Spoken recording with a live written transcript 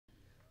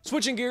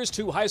Switching gears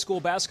to high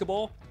school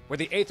basketball, where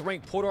the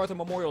 8th-ranked Port Arthur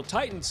Memorial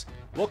Titans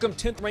welcome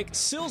 10th-ranked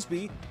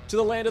Silsbee to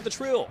the land of the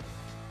Trill.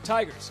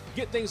 Tigers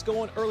get things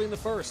going early in the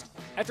first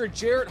after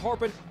Jarrett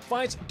Harpin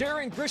finds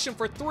Darren Grisham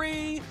for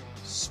 3.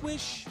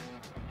 Swish.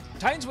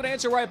 Titans would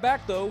answer right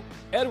back though.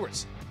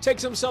 Edwards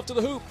takes himself to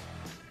the hoop.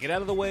 Get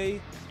out of the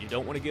way, you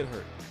don't want to get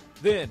hurt.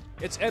 Then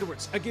it's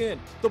Edwards again.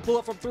 The pull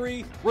up from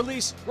 3,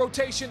 release,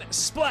 rotation,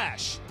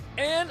 splash,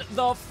 and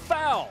the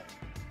foul.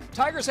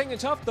 Tigers hanging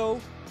tough though.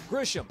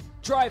 Grisham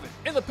driving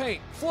in the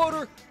paint,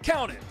 floater,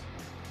 counted.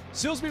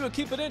 Silsbee would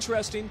keep it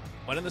interesting,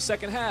 but in the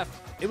second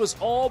half, it was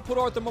all Port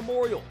Arthur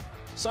Memorial.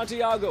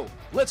 Santiago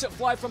lets it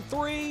fly from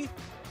 3,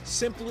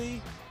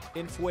 simply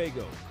in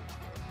fuego.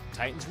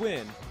 Titans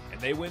win,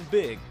 and they win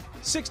big,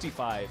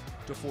 65-48.